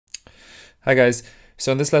Hi guys,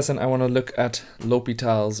 so in this lesson I want to look at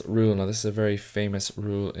L'Hopital's rule. Now this is a very famous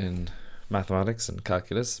rule in mathematics and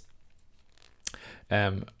calculus,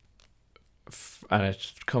 and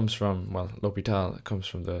it comes from, well, L'Hopital comes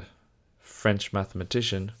from the French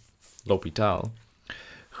mathematician L'Hopital,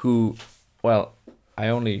 who, well, I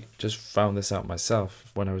only just found this out myself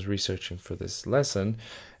when I was researching for this lesson.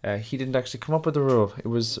 He didn't actually come up with the rule. It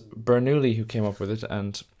was Bernoulli who came up with it,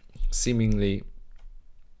 and seemingly,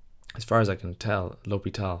 as far as I can tell,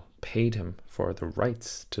 L'Hopital paid him for the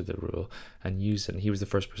rights to the rule and used it. And he was the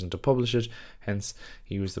first person to publish it, hence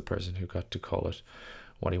he was the person who got to call it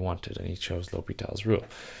what he wanted, and he chose L'Hopital's rule.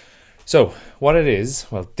 So what it is,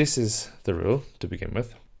 well, this is the rule to begin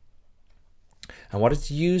with. And what it's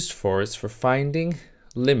used for is for finding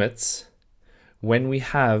limits when we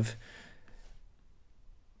have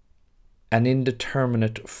an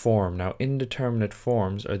indeterminate form. Now, indeterminate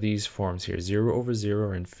forms are these forms here: 0 over 0,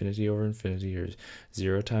 or infinity over infinity, or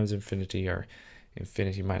 0 times infinity, or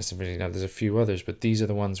infinity minus infinity. Now, there's a few others, but these are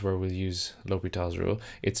the ones where we'll use L'Hopital's rule.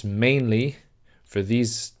 It's mainly for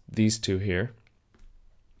these two here.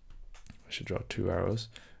 I should draw two arrows.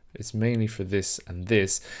 It's mainly for this, and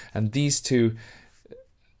these two,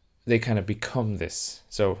 they kind of become this.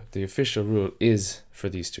 So the official rule is for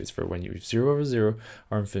these two. It's for when you have 0 over 0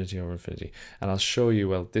 or infinity over infinity. And I'll show you,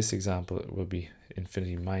 well, this example will be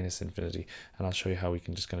infinity minus infinity, and I'll show you how we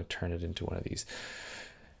can just kind of turn it into one of these.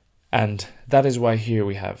 And that is why here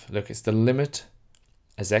we have, look, it's the limit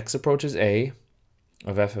as x approaches a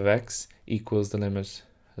of f of x equals the limit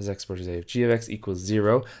as x approaches a of g of x equals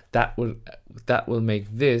 0. That will make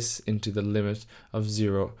this into the limit of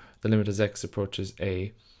 0, the limit as x approaches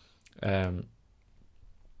a.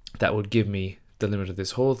 That would give me the limit of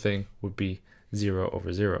this whole thing would be 0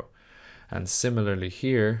 over 0. And similarly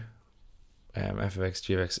here, f of x,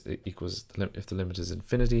 g of x equals, if the limit is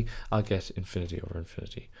infinity, I'll get infinity over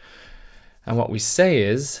infinity. And what we say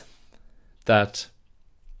is that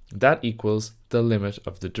that equals the limit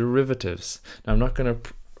of the derivatives. Now, I'm not going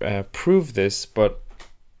to prove this, but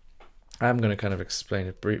I'm going to kind of explain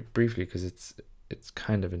it briefly because it's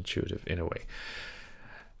kind of intuitive in a way.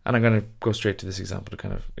 And I'm going to go straight to this example to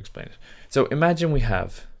kind of explain it. So imagine we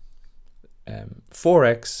have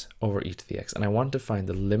 4x over e to the x, and I want to find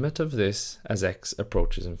the limit of this as x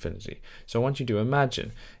approaches infinity. So I want you to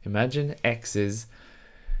imagine x is,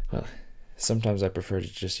 well, sometimes I prefer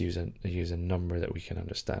to just use a number that we can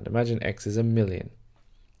understand. Imagine x is 1,000,000.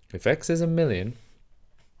 If x is 1,000,000,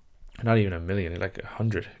 not even 1,000,000, like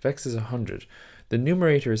 100. If x is 100, the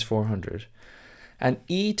numerator is 400. And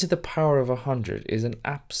e to the power of 100 is an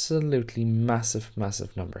absolutely massive,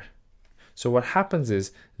 massive number. So what happens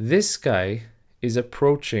is this guy is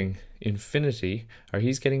approaching infinity, or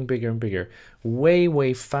he's getting bigger and bigger, way,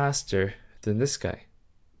 way faster than this guy.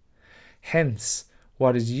 Hence,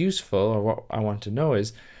 what is useful, or what I want to know,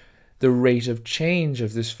 is the rate of change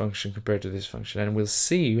of this function compared to this function. And we'll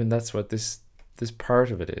see, and that's what this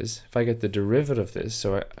part of it is. If I get the derivative of this,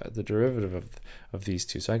 so the derivative of these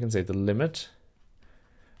two, so I can say the limit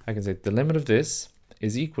of this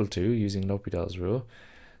is equal to, using L'Hopital's rule,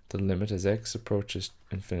 the limit as x approaches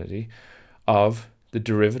infinity of the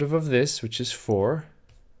derivative of this, which is 4,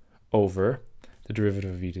 over the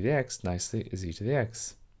derivative of e to the x, nicely, is e to the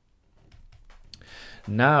x.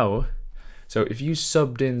 Now, so if you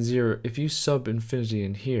sub infinity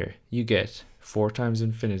in here, you get 4 times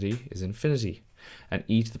infinity is infinity, and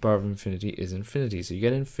e to the power of infinity is infinity. So you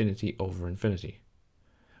get infinity over infinity,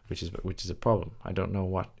 which is a problem. I don't know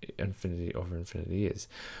what infinity over infinity is,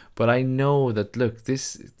 but I know that, look,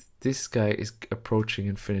 this guy is approaching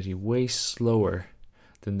infinity way slower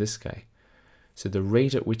than this guy. So the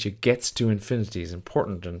rate at which it gets to infinity is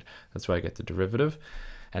important, and that's why I get the derivative.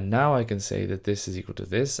 And now I can say that this is equal to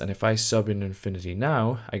this, and if I sub in infinity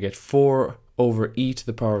now, I get 4 over e to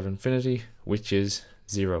the power of infinity, which is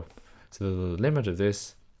 0. So the limit of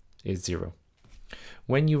this is 0.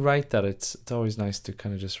 When you write that, it's always nice to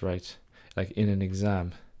kind of just write, like in an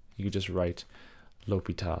exam, you could just write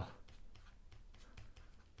L'Hopital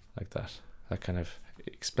like that. That kind of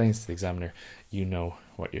explains to the examiner, you know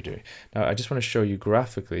what you're doing. Now, I just want to show you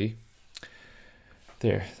graphically.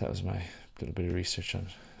 There, that was my little bit of research on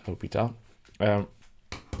L'Hopital. I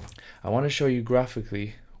want to show you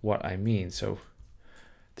graphically what I mean. So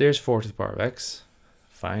there's 4 to the power of x.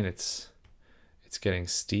 Fine, it's getting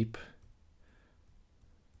steep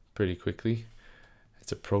pretty quickly.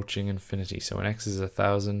 It's approaching infinity. So when x is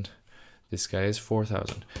 1,000, this guy is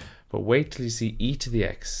 4,000. But wait till you see e to the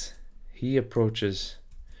x. He approaches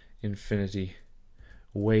infinity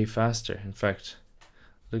way faster. In fact,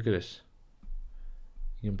 look at it.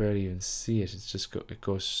 You can barely even see it. It's just it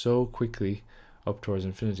goes so quickly up towards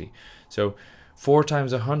infinity. So 4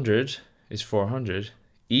 times 100 is 400.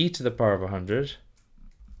 E to the power of 100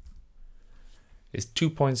 is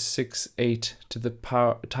 2.68 to the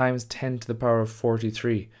power times 10 to the power of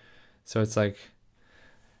 43. So it's like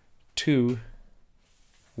 2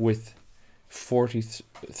 with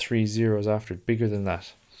 43 zeros after it, bigger than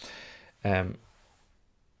that.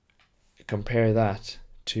 Compare that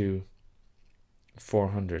to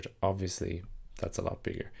 400. Obviously, that's a lot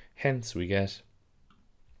bigger. Hence, we get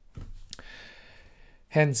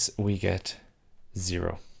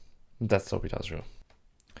 0. That's L'Hopital's rule.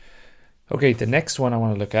 Okay, the next one I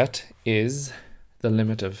want to look at is the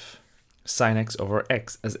limit of sine x over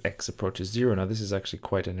x as x approaches 0. Now, this is actually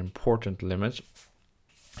quite an important limit.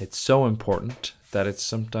 It's so important that it's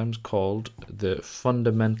sometimes called the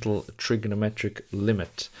fundamental trigonometric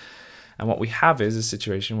limit. And what we have is a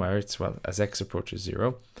situation where it's, well, as x approaches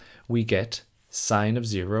 0, we get sine of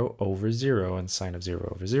 0 over 0, and sine of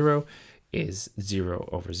 0 over 0 is 0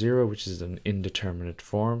 over 0, which is an indeterminate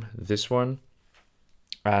form, this one,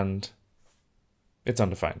 and it's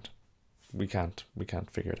undefined. We can't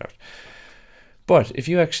figure it out. But if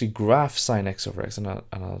you actually graph sine x over x, and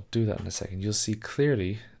I'll do that in a second, you'll see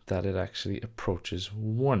clearly that it actually approaches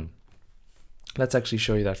 1. Let's actually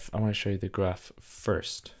show you that. I want to show you the graph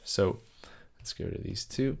first. So let's get rid of these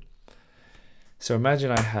two. So imagine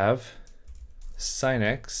I have sine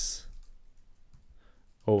x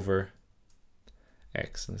over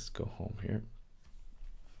x. Let's go home here.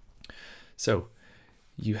 So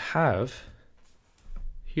you have,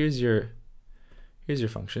 here's your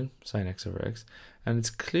function, sine x over x, and it's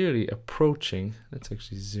clearly approaching. Let's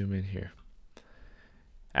actually zoom in here.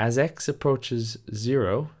 As x approaches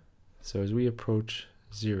 0, so as we approach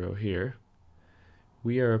 0 here,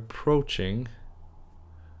 we are approaching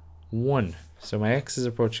 1. So my x is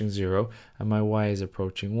approaching 0 and my y is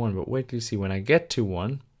approaching 1. But wait till you see, when I get to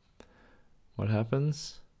 1, what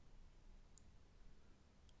happens?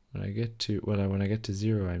 When I get to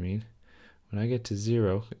 0, I mean, when I get to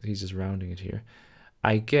 0, he's just rounding it here,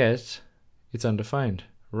 I get, it's undefined.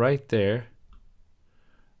 Right there,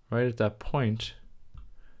 right at that point,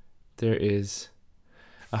 there is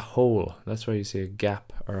a hole. That's why you see a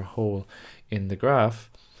gap or a hole in the graph,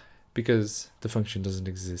 because the function doesn't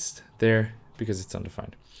exist there because it's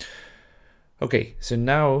undefined. Okay, so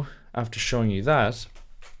now after showing you that,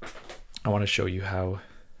 I want to show you how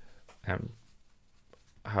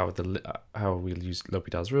we'll use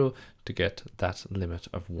L'Hopital's rule to get that limit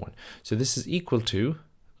of 1. So this is equal to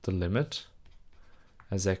the limit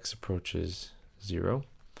as x approaches 0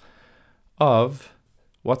 of,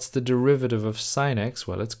 what's the derivative of sine x?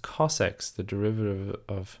 Well, it's cos x. The derivative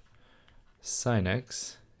of sine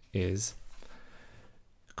x is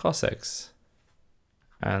cos x,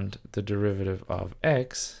 and the derivative of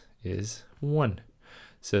x is 1.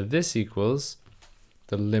 So this equals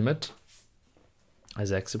the limit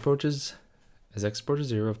as x approaches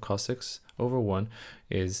 0 of cos x over 1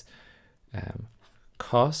 is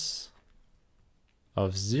cos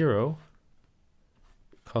of 0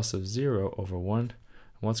 over 1. And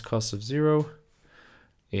what's cos of 0?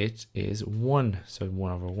 It is 1. So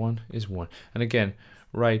 1 over 1 is 1. And again,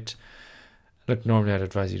 look, normally I'd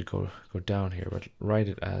advise you to go down here, but write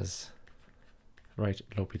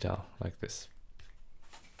L'Hopital like this.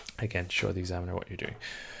 Again, show the examiner what you're doing.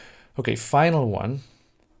 Okay, final one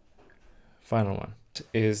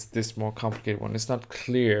is this more complicated one. It's not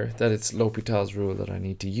clear that it's L'Hopital's rule that I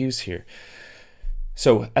need to use here.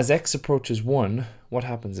 So as x approaches 1, what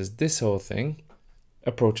happens is this whole thing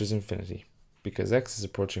approaches infinity, because x is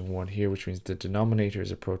approaching 1 here, which means the denominator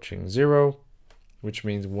is approaching 0, which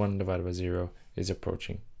means 1 divided by 0 is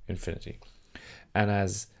approaching infinity. And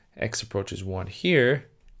as x approaches 1 here,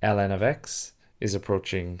 ln of x is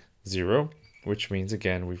approaching 0, which means,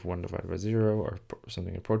 again, we've 1 divided by 0 or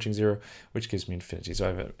something approaching 0, which gives me infinity. So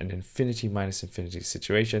I have an infinity minus infinity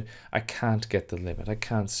situation. I can't get the limit. I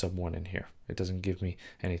can't sub 1 in here. It doesn't give me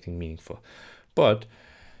anything meaningful. But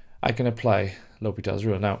I can apply L'Hopital's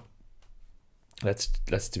rule. Now, let's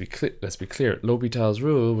be clear. L'Hopital's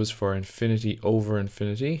rule was for infinity over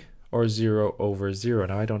infinity or 0 over 0.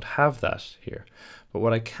 Now, I don't have that here. But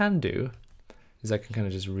what I can do is I can kind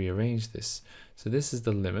of just rearrange this. So this is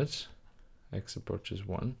the limit, x approaches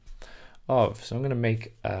 1, of, so I'm going to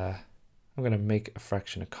make a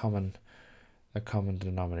fraction, a common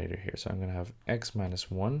denominator here. So I'm going to have x minus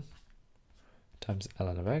 1 times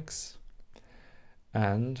ln of x,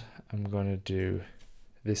 and I'm going to do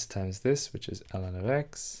this times this, which is ln of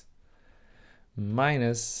x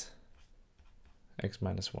minus x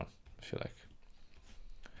minus 1, if you like.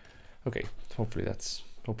 Okay, hopefully that's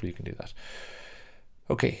Hopefully you can do that.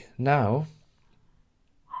 Okay, now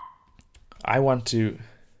I want to,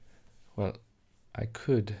 well, I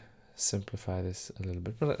could simplify this a little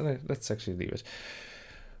bit, but let's actually leave it.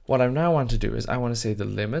 What I now want to do is I want to say the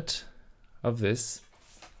limit of this.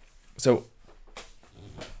 So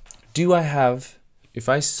do I have, if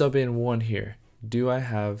I sub in 1 here, do I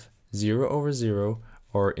have 0 over 0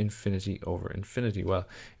 or infinity over infinity? Well,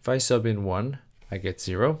 if I sub in 1, I get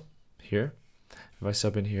 0 here. If I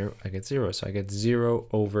sub in here, I get 0. So I get 0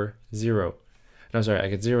 over 0. No, sorry, I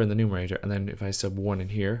get 0 in the numerator. And then if I sub 1 in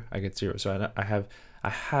here, I get 0. So I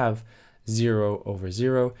have 0 over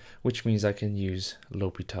 0, which means I can use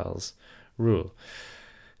L'Hopital's rule.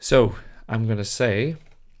 So I'm going to say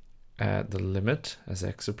the limit as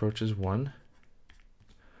x approaches 1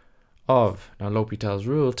 of, now L'Hopital's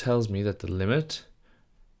rule tells me that the limit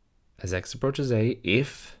as x approaches a,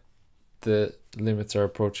 if the limits are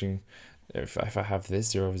approaching, if I have this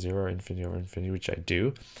 0 over 0 or infinity over infinity, which I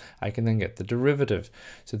do, I can then get the derivative.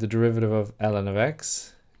 So the derivative of ln of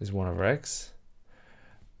x is 1 over x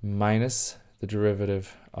minus the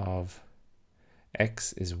derivative of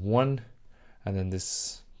x is 1, and then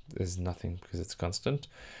this is nothing because it's constant,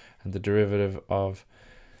 and the derivative of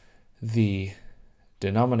the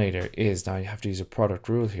denominator is, now you have to use a product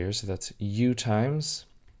rule here, so that's u times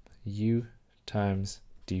dv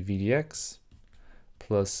dx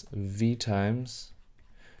plus v times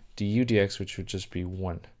du dx, which would just be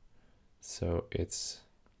 1. So it's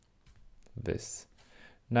this.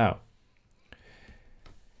 Now,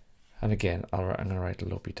 and again, I'm going to write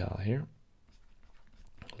L'Hopital here.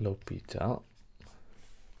 L'Hopital.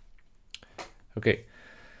 Okay.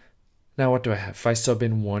 Now what do I have? If I sub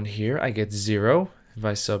in 1 here, I get 0. If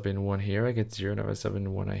I sub in 1 here, I get 0. And if I sub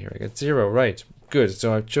in 1 here, I get 0. Right. Good.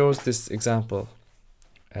 So I chose this example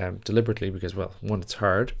deliberately because, well, 1, it's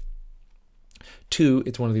hard. 2,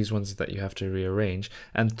 it's one of these ones that you have to rearrange.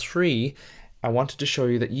 And 3, I wanted to show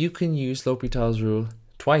you that you can use L'Hopital's rule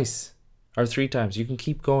twice or 3 times. You can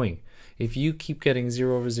keep going. If you keep getting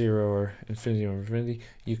 0 over 0 or infinity over infinity,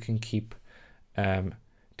 you can keep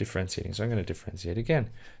differentiating. So I'm going to differentiate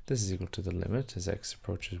again. This is equal to the limit as x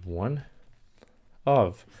approaches 1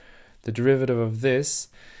 of, the derivative of this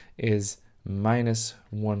is minus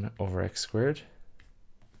 1 over x squared.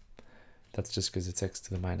 That's just because it's x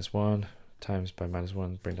to the minus 1 times by minus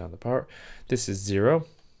 1, bring down the power. This is 0,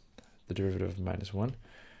 the derivative of minus 1,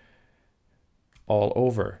 all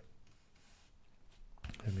over.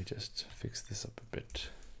 Let me just fix this up a bit.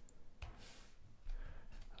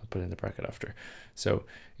 I'll put it in the bracket after. So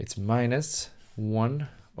it's minus 1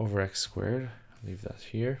 over x squared. I'll leave that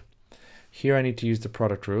here. Here I need to use the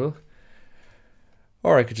product rule,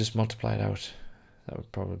 or I could just multiply it out. That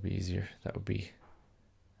would probably be easier. That would be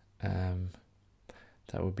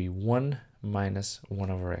 1 minus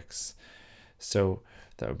 1 over x. So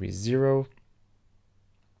that would be 0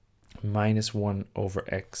 minus 1 over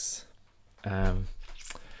x.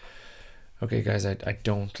 Okay, guys, I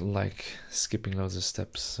don't like skipping loads of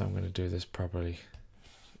steps, so I'm going to do this properly.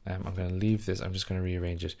 I'm going to leave this. I'm just going to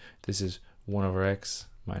rearrange it. This is 1 over x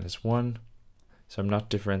minus 1. So I'm not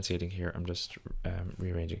differentiating here. I'm just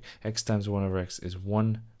rearranging. X times 1 over x is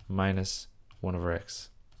 1 minus 1 over x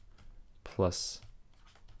plus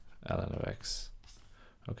ln of x.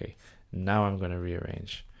 Okay, now I'm going to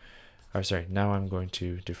rearrange. Or sorry, now I'm going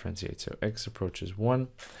to differentiate. So x approaches 1.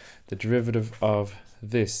 The derivative of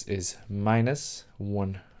this is minus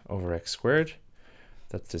 1 over x squared.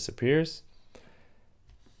 That disappears.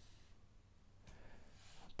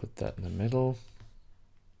 Put that in the middle.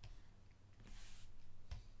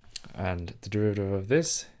 And the derivative of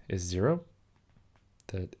this is 0.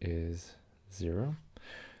 That is 0.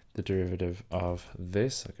 The derivative of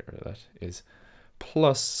this, I'll get rid of that, is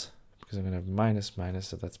plus, because I'm going to have minus minus,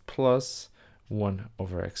 so that's plus 1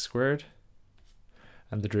 over x squared.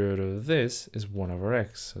 And the derivative of this is 1 over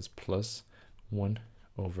x, so it's plus 1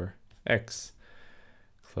 over x.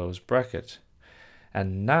 Close bracket.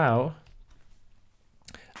 And now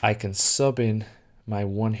I can sub in my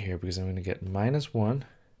 1 here because I'm going to get minus 1.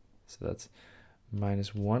 So that's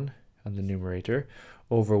minus 1 on the numerator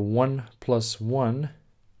over 1 plus 1,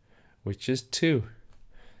 which is 2.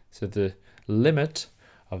 So the limit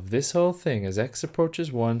of this whole thing as x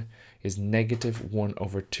approaches 1 is negative 1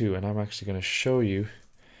 over 2. And I'm actually going to show you,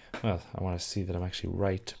 well, I want to see that I'm actually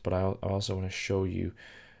right, but I also want to show you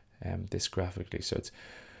this graphically. So it's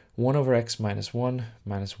 1 over x minus 1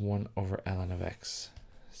 over ln of x.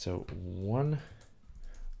 So 1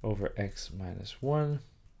 over x minus 1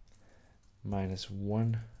 minus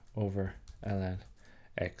 1 over ln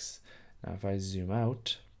x. Now if I zoom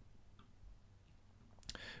out,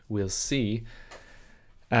 we'll see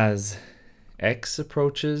as x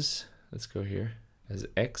approaches, let's go here, as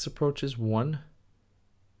x approaches 1,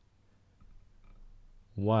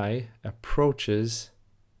 y approaches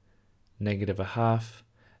 -1/2,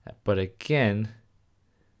 but again,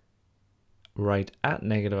 right at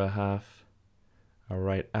 -1/2 or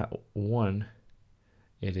right at 1,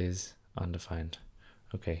 it is undefined.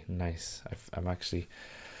 Okay, nice. I'm actually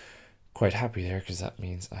quite happy there, because that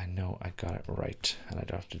means I know I got it right and I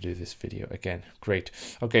don't have to do this video again. Great.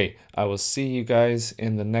 Okay, I will see you guys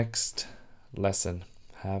in the next lesson.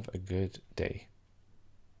 Have a good day.